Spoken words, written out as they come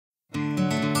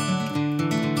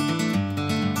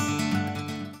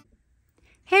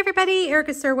everybody,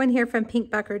 Erica Serwin here from Pink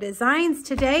Bucker Designs.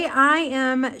 Today I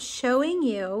am showing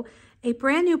you a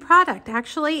brand new product.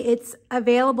 Actually, it's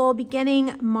available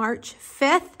beginning March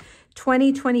 5th,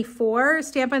 2024.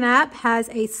 Stampin' Up! Has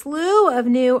a slew of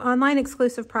new online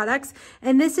exclusive products,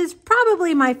 and this is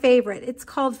probably my favorite. It's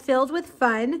called Filled with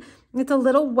Fun. It's a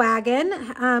little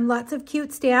wagon, lots of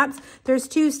cute stamps. There's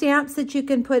 2 stamps that you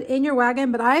can put in your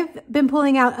wagon, but I've been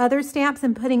pulling out other stamps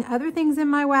and putting other things in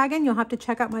my wagon. You'll have to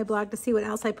check out my blog to see what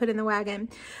else I put in the wagon.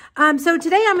 So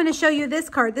today I'm going to show you this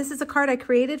card. This is a card I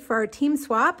created for our team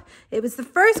swap. It was the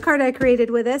first card I created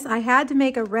with this. I had to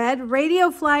make a red radio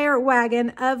flyer wagon,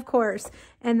 of course,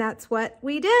 and that's what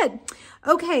we did.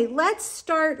 Okay, let's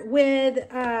start with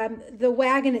the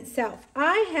wagon itself.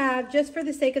 I have, just for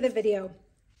the sake of the video,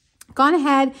 gone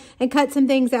ahead and cut some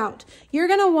things out. You're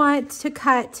going to want to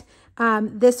cut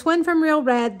this one from Real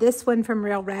Red, this one from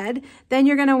Real Red. Then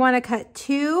you're going to want to cut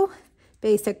 2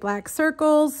 basic black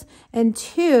circles and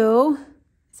 2,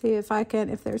 see if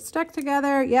they're stuck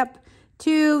together. Yep,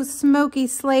 2 smoky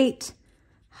slate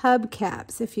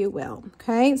hubcaps, if you will.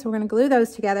 Okay, so we're going to glue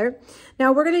those together.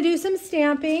 Now we're going to do some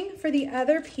stamping for the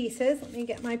other pieces. Let me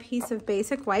get my piece of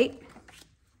basic white.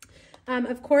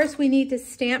 Of course, we need to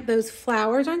stamp those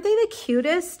flowers. Aren't they the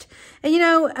cutest? And you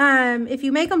know, if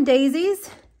you make them daisies,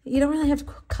 you don't really have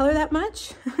to color that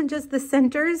much, just the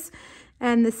centers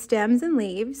and the stems and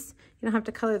leaves. You don't have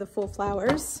to color the full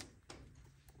flowers.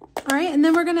 All right, and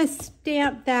then we're gonna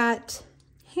stamp that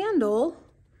handle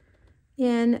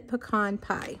in pecan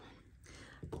pie.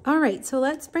 All right, so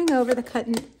let's bring over the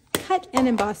cut and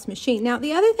emboss machine. Now,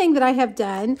 the other thing that I have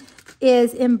done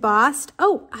is embossed,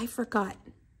 oh, I forgot.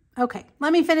 Okay,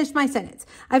 let me finish my sentence.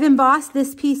 I've embossed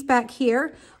this piece back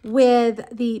here with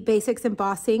the basics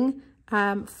embossing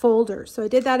folder. So I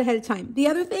did that ahead of time. The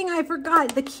other thing I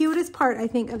forgot, the cutest part, I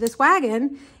think, of this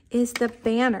wagon is the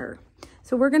banner.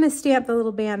 So we're going to stamp the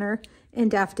little banner in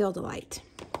Daffodil Delight.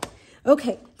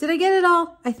 Okay, did I get it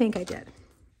all? I think I did.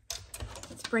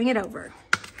 Let's bring it over.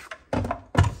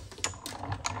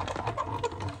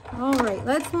 All right,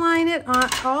 let's line it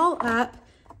all up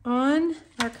on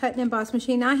our cut and emboss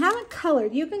machine. Now I haven't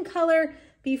colored. You can color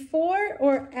before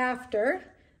or after,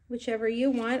 whichever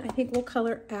you want. I think we'll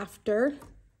color after.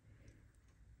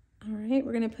 All right,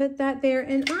 we're gonna put that there,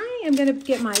 and I am gonna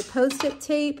get my Post-it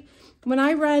tape. When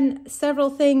I run several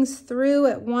things through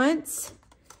at once,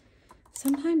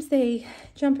 sometimes they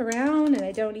jump around and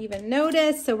I don't even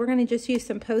notice, so we're gonna just use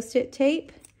some Post-it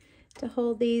tape to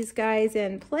hold these guys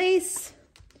in place,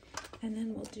 and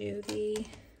then we'll do the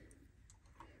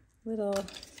little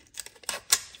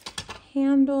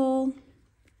handle.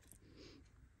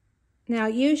 Now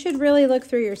you should really look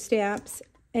through your stamps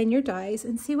and your dies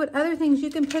and see what other things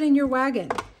you can put in your wagon.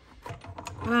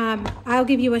 I'll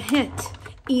give you a hint.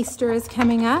 Easter is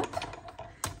coming up.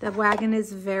 The wagon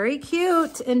is very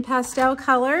cute in pastel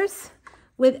colors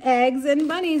with eggs and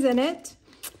bunnies in it.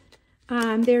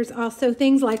 There's also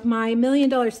things like my $1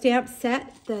 Million Stamp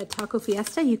Set, the Taco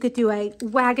Fiesta. You could do a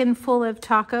wagon full of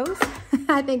tacos.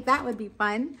 I think that would be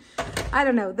fun. I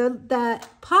don't know. The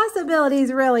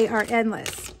possibilities really are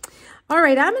endless. All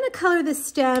right, I'm going to color the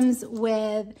stems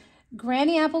with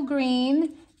Granny Apple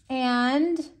Green,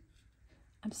 and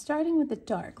I'm starting with the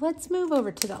dark. Let's move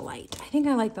over to the light. I think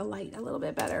I like the light a little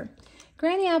bit better.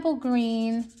 Granny Apple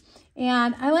Green.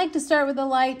 And I like to start with the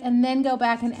light and then go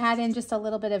back and add in just a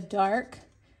little bit of dark.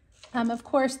 Of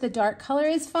course, the dark color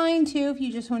is fine too if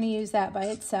you just want to use that by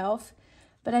itself.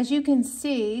 But as you can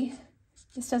see,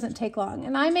 this doesn't take long.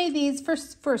 And I made these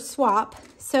for a swap.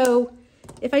 So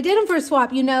if I did them for a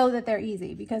swap, you know that they're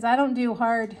easy because I don't do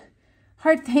hard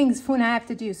things when I have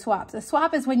to do swaps. A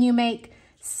swap is when you make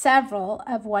several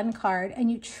of one card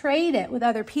and you trade it with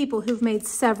other people who've made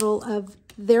several of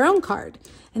their own card.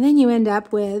 And then you end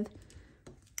up with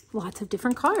lots of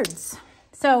different cards.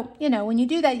 So, you know, when you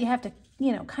do that, you have to,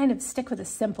 you know, kind of stick with a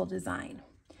simple design.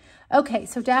 Okay,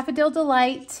 so Daffodil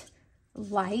Delight,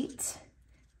 light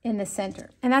in the center.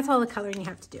 And that's all the coloring you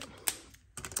have to do.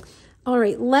 All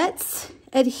right, let's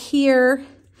adhere.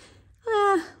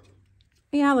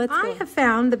 I have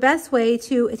found the best way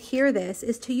to adhere this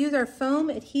is to use our foam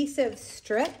adhesive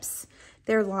strips.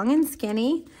 They're long and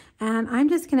skinny. And I'm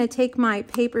just going to take my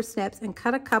paper snips and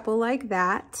cut a couple like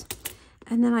that.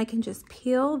 And then I can just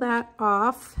peel that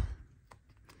off,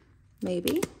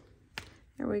 maybe.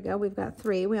 There we go. We've got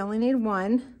 3. We only need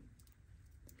 1.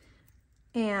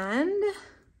 And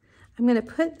I'm going to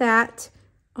put that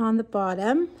on the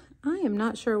bottom. I am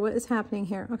not sure what is happening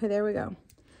here. Okay, there we go.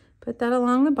 Put that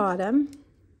along the bottom.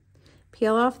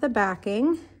 Peel off the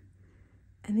backing.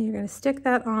 And then you're going to stick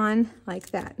that on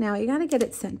like that. Now you got to get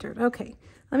it centered. Okay,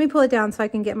 let me pull it down so I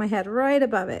can get my head right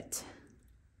above it.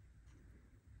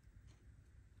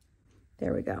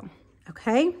 There we go.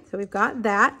 Okay, so we've got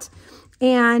that.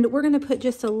 And we're going to put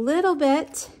just a little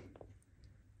bit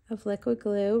of liquid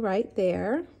glue right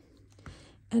there.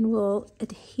 And we'll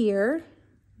adhere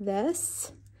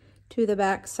this to the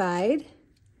back side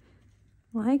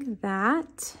like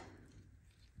that.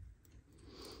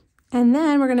 And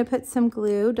then we're going to put some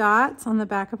glue dots on the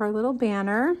back of our little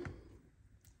banner.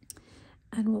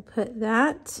 And we'll put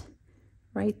that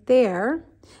right there.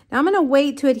 Now I'm going to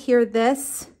wait to adhere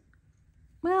this.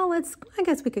 Well, I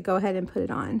guess we could go ahead and put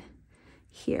it on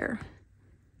here.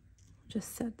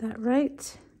 Just set that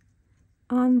right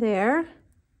on there.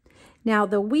 Now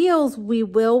the wheels, we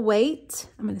will wait.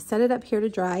 I'm going to set it up here to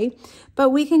dry, but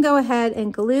we can go ahead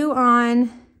and glue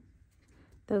on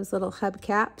those little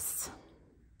hubcaps.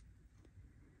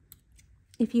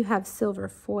 If you have silver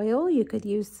foil, you could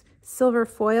use silver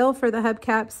foil for the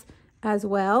hubcaps as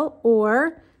well,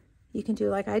 or you can do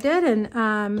like I did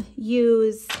and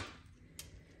use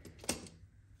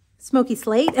smoky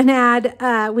slate and add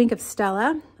a wink of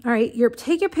Stella. All right,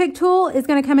 take your pig tool is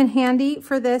going to come in handy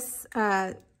for this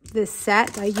this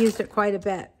set. I used it quite a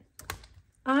bit.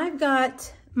 I've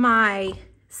got my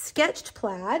sketched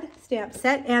plaid stamp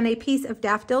set and a piece of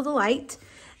Daffodil Delight,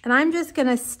 and I'm just going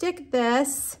to stick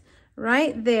this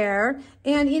right there.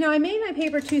 And you know, I made my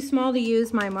paper too small to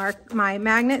use my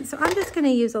magnet, so I'm just going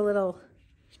to use a little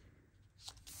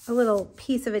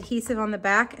piece of adhesive on the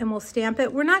back, and we'll stamp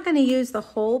it. We're not going to use the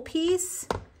whole piece.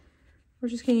 We're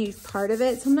just going to use part of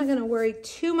it, so I'm not going to worry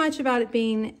too much about it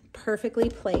being perfectly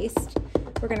placed.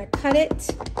 We're going to cut it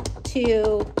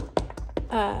to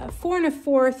 4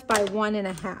 1/4 by 1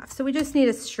 1/2. So we just need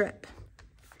a strip.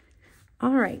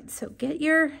 All right, so get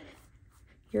your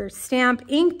stamp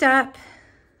inked up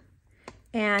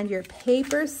and your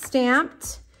paper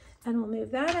stamped, and we'll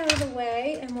move that out of the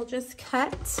way, and we'll just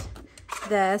cut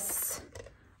this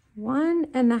 1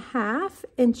 1/2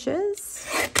 inches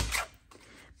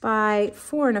by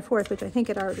 4 1/4, which I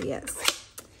think it already is.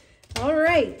 All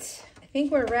right, I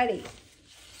think we're ready.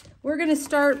 We're going to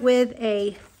start with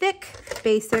a thick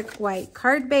basic white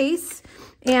card base,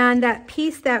 and that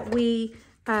piece that we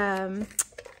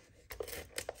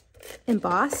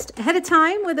embossed ahead of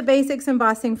time with a basics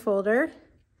embossing folder,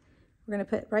 we're going to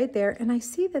put right there. And I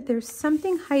see that there's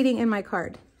something hiding in my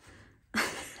card.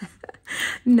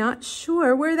 Not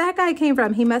sure where that guy came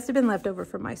from. He must have been left over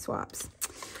from my swaps.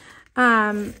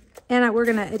 And we're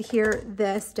going to adhere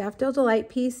this Daffodil Delight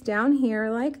piece down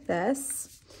here like this.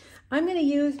 I'm going to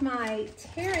use my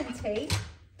tear and tape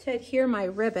to adhere my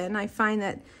ribbon. I find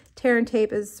that tear and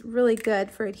tape is really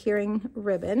good for adhering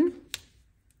ribbon.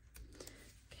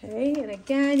 Okay, and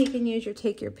again, you can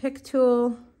take your pick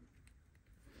tool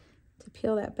to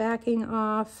peel that backing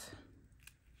off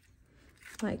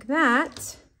like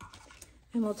that.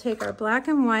 And we'll take our black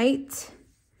and white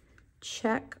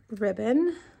check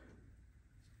ribbon.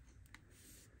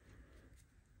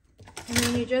 And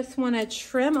then you just want to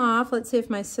trim off. Let's see if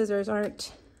my scissors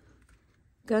aren't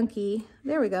gunky.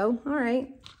 There we go. All right,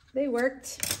 they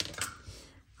worked.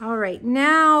 All right,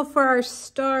 now for our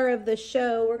star of the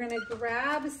show, we're going to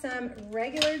grab some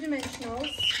regular dimensionals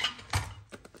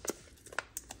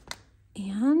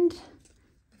and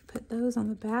put those on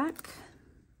the back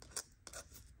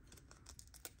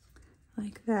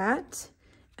like that.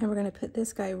 And we're going to put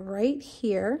this guy right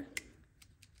here.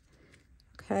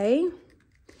 Okay.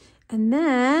 And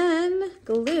then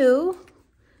glue,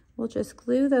 we'll just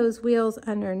glue those wheels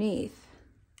underneath.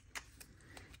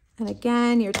 And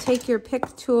again, take your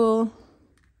pick tool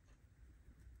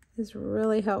is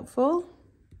really helpful.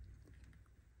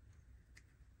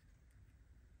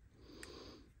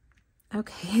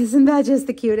 Okay, isn't that just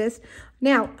the cutest?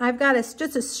 Now, I've got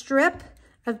just a strip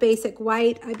of basic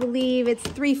white. I believe it's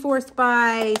 3/4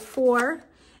 by 4.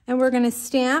 And we're going to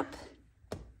stamp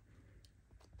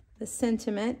the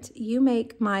sentiment, "You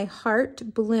make my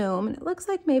heart bloom." And it looks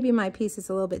like maybe my piece is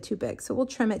a little bit too big, so we'll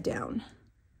trim it down.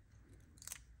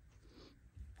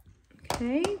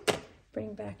 Okay,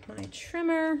 bring back my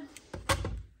trimmer.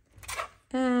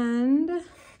 And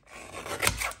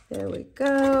there we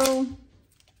go.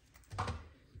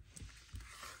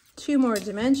 2 more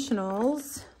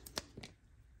dimensionals.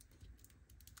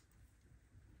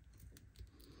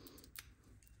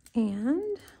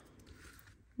 And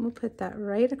we'll put that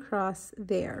right across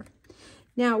there.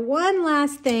 Now, one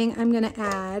last thing I'm going to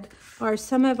add are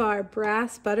some of our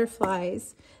brass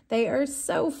butterflies. They are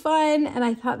so fun, and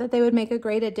I thought that they would make a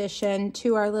great addition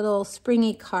to our little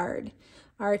springy card.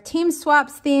 Our Team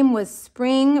Swaps theme was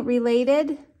spring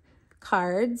related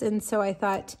cards. And so I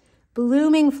thought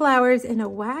blooming flowers in a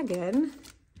wagon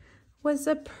was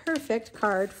a perfect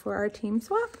card for our team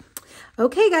swap.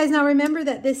 Okay, guys, now remember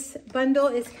that this bundle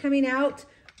is coming out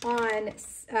on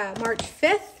March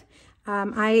 5th.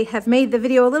 I have made the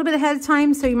video a little bit ahead of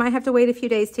time, so you might have to wait a few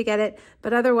days to get it,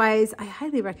 but otherwise, I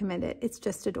highly recommend it. It's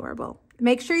just adorable.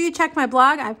 Make sure you check my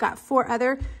blog. I've got 4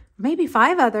 other, maybe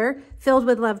 5 other, filled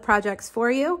with love projects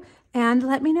for you, and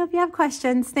let me know if you have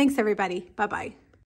questions. Thanks, everybody. Bye-bye.